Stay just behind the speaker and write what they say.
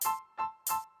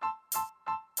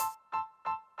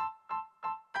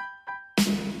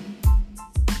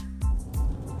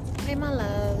Hey, my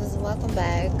loves, welcome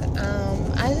back.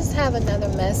 I just have another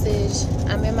message.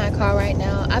 I'm in my car right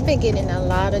now. I've been getting a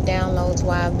lot of downloads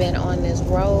while I've been on this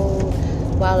road,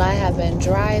 while I have been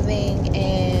driving,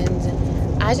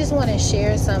 and I just want to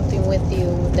share something with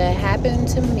you that happened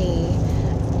to me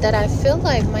that I feel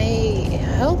like may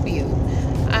help you.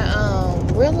 I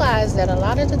realize that a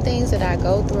lot of the things that I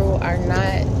go through are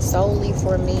not solely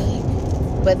for me,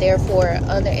 but they're for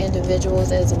other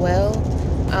individuals as well.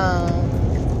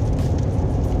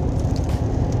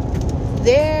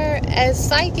 They're as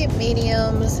psychic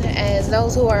mediums, as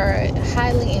those who are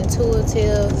highly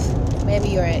intuitive, maybe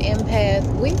you're an empath,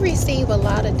 we receive a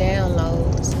lot of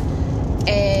downloads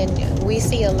and we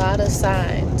see a lot of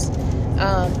signs.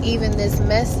 Even this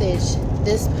message,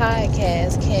 this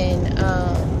podcast can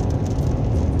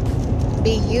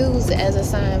be used as a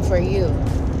sign for you.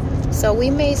 So we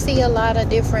may see a lot of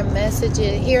different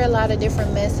messages, hear a lot of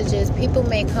different messages. People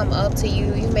may come up to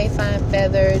you. You may find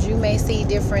feathers. You may see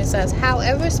different signs.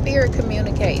 However spirit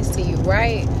communicates to you,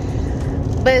 right?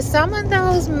 But some of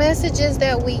those messages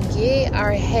that we get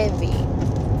are heavy.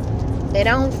 They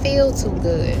don't feel too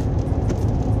good.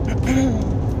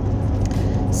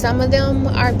 Some of them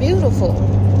are beautiful.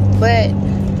 But,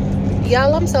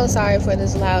 y'all, I'm so sorry for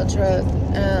this loud truck.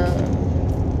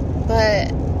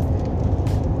 But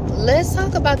let's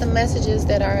talk about the messages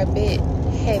that are a bit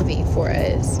heavy for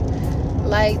us.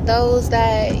 Like those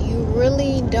that you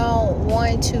really don't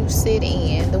want to sit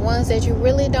in. The ones that you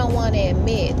really don't want to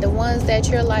admit. The ones that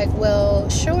you're like, well,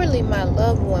 surely my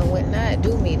loved one would not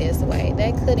do me this way.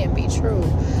 That couldn't be true.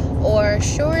 Or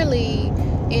surely,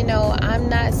 I'm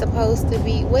not supposed to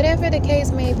be, whatever the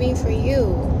case may be for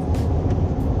you.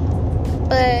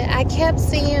 But I kept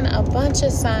seeing a bunch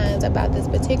of signs about this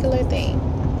particular thing.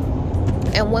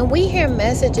 And when we hear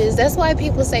messages, that's why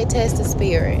people say test the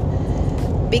spirit.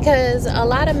 Because a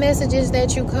lot of messages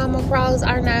that you come across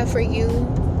are not for you,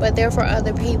 but they're for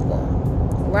other people.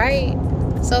 Right?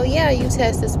 So yeah, you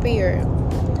test the spirit.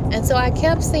 And so I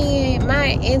kept seeing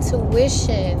my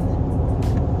intuition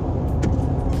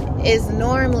is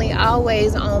normally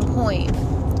always on point.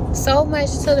 So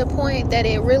much to the point that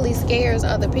it really scares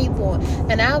other people.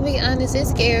 And I'll be honest, it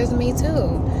scares me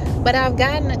too. But I've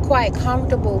gotten quite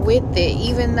comfortable with it,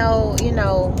 even though,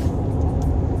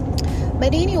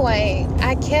 But anyway,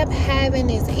 I kept having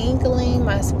this inkling.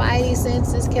 My spidey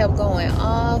senses kept going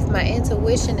off. My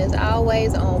intuition is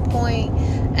always on point.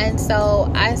 And so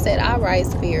I said, all right,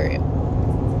 spirit,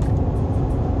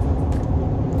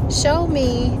 show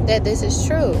me that this is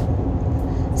true.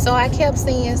 So I kept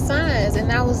seeing signs,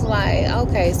 and I was like,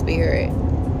 okay, spirit,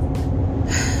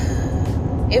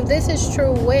 if this is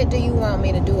true, what do you want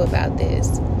me to do about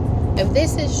this? If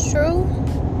this is true,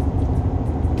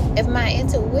 if my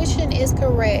intuition is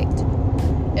correct,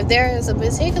 if there is a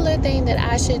particular thing that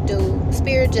I should do,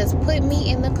 spirit, just put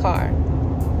me in the car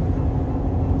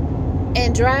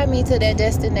and drive me to that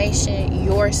destination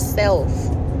yourself,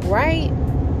 right?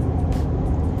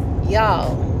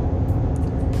 Y'all,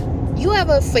 you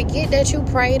ever forget that you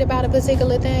prayed about a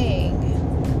particular thing?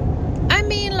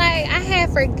 I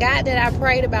had forgot that I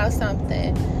prayed about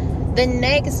something. The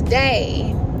next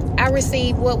day, I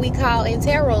received what we call in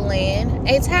tarot land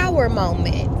a tower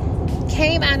moment.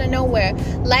 Came out of nowhere.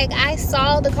 Like, I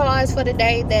saw the cards for the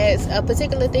day that a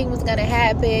particular thing was going to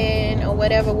happen or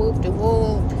whatever, whoop de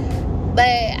whoop. But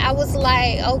I was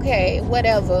like, okay,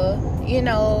 whatever,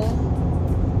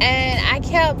 And I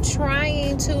kept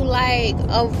trying to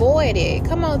avoid it.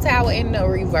 Come on, tower in the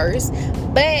reverse.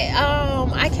 But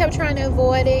I kept trying to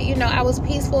avoid it. I was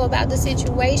peaceful about the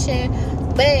situation,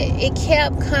 but it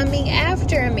kept coming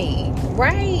after me,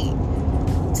 right?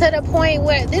 To the point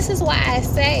where, this is why I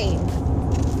say,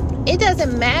 it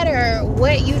doesn't matter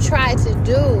what you try to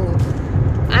do.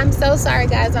 I'm so sorry,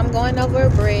 guys. I'm going over a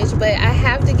bridge, but I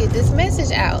have to get this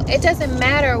message out. It doesn't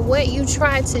matter what you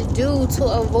try to do to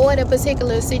avoid a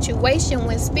particular situation.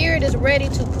 When spirit is ready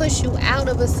to push you out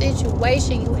of a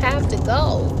situation, you have to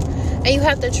go. And you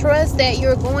have to trust that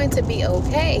you're going to be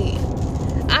okay.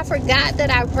 I forgot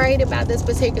that I prayed about this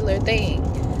particular thing,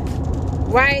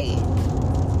 right?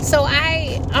 So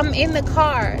I'm in the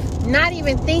car, not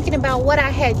even thinking about what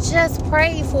I had just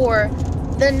prayed for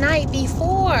the night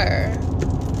before.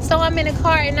 So I'm in the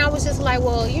car and I was just like,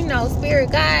 well,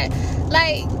 spirit, God,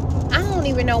 I don't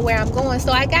even know where I'm going.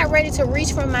 So I got ready to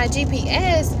reach for my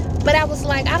GPS, but I was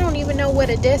like, I don't even know where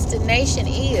the destination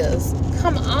is.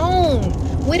 Come on.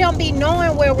 We don't be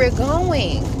knowing where we're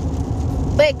going,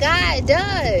 but God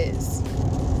does.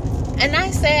 And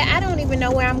I said, I don't even know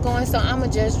where I'm going, so I'm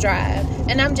going to just drive.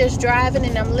 And I'm just driving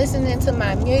and I'm listening to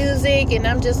my music and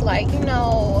I'm just like,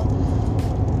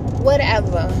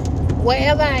 whatever.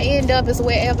 Wherever I end up is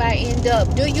wherever I end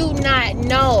up. Do you not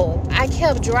know? I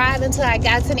kept driving till I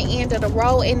got to the end of the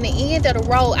road. In the end of the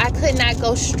road, I could not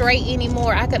go straight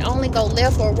anymore. I could only go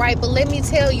left or right. But let me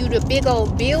tell you, the big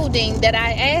old building that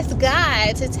I asked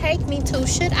God to take me to,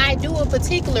 should I do a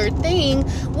particular thing,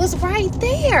 was right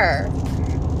there.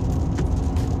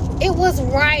 It was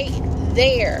right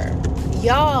there.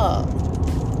 Y'all,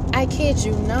 I kid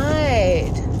you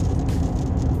not.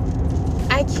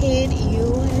 I kid you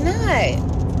not.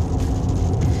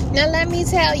 Now let me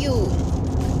tell you,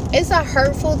 it's a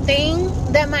hurtful thing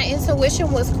that my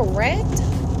intuition was correct,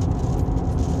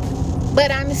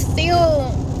 but I'm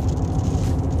still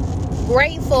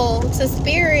grateful to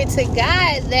Spirit, to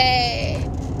God, that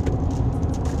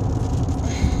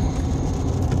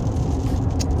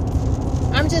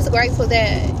I'm just grateful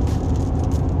that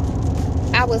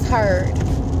I was heard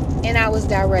and I was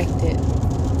directed,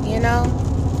 you know?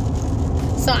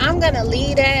 So I'm going to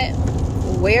leave that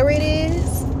where it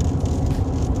is.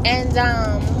 And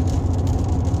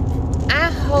I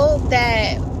hope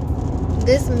that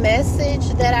this message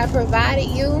that I provided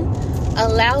you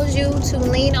allows you to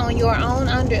lean on your own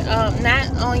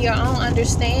not on your own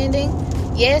understanding.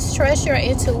 Yes, trust your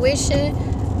intuition,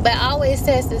 but always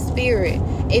test the Spirit.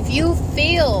 If you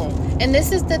feel, and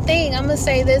this is the thing, I'm going to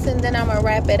say this and then I'm going to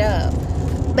wrap it up.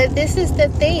 But this is the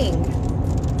thing.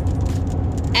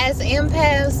 As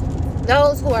empaths,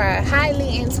 those who are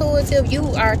highly intuitive, you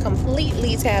are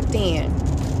completely tapped in.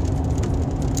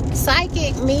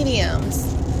 Psychic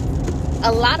mediums,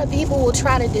 a lot of people will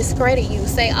try to discredit you,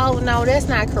 say, oh no, that's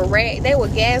not correct. They will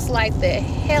gaslight the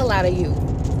hell out of you.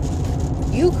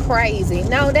 You crazy.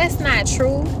 No, that's not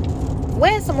true.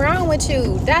 What's wrong with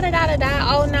you? Da da da da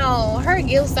da. Oh no, her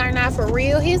gifts are not for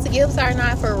real. His gifts are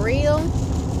not for real.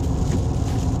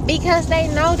 Because they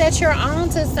know that you're on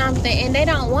to something and they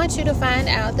don't want you to find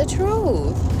out the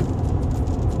truth.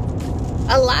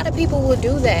 A lot of people will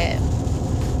do that.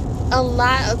 A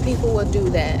lot of people will do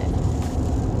that.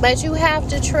 But you have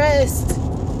to trust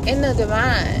in the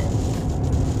divine.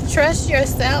 Trust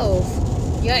yourself.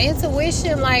 Your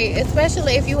intuition, like,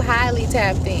 especially if you highly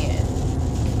tapped in.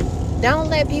 Don't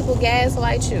let people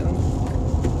gaslight you.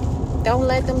 Don't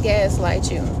let them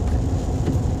gaslight you.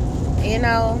 You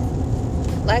know?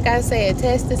 Like I said,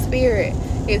 test the Spirit.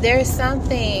 If there's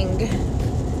something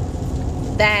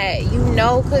that you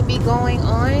know could be going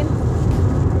on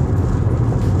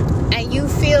and you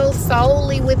feel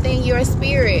solely within your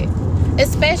spirit,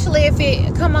 especially if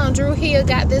it, come on, Drew Hill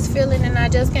got this feeling and I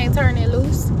just can't turn it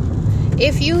loose.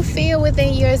 If you feel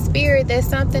within your spirit that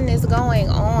something is going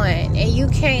on and you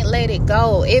can't let it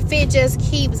go, if it just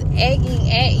keeps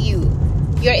egging at you,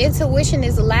 your intuition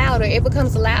is louder. It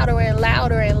becomes louder and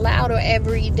louder and louder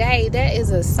every day. That is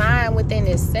a sign within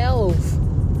itself.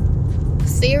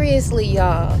 Seriously,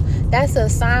 y'all. That's a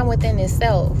sign within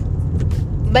itself.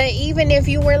 But even if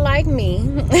you were like me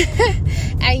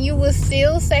and you were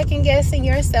still second guessing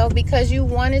yourself because you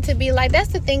wanted to be like,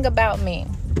 that's the thing about me.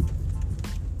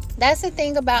 That's the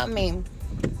thing about me.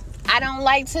 I don't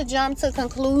like to jump to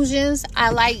conclusions.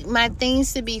 I like my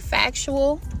things to be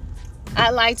factual.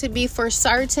 I like to be for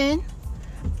certain.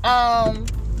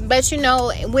 But you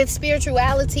know, with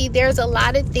spirituality, there's a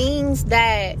lot of things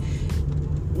that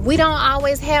we don't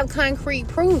always have concrete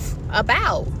proof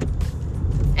about.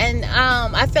 And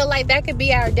I feel like that could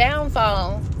be our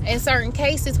downfall in certain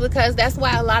cases, because that's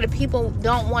why a lot of people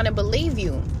don't want to believe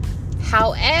you.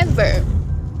 However,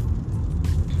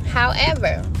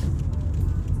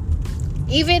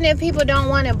 even if people don't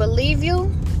want to believe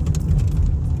you,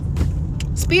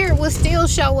 Spirit will still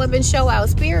show up and show out.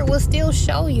 Spirit will still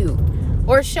show you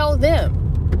or show them.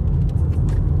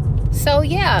 So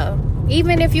yeah,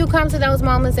 even if you come to those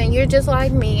moments and you're just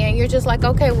like me and you're just like,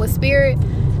 okay, well, Spirit,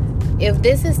 if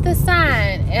this is the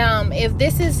sign, if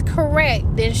this is correct,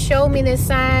 then show me this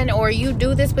sign, or you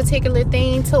do this particular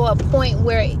thing to a point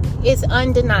where it's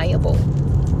undeniable.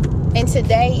 And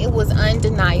today it was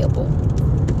undeniable.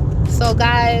 So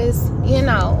guys, you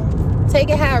know, take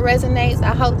it how it resonates.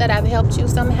 I hope that I've helped you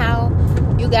somehow.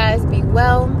 You guys be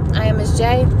well. I am Ms.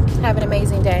 J. Have an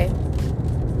amazing day.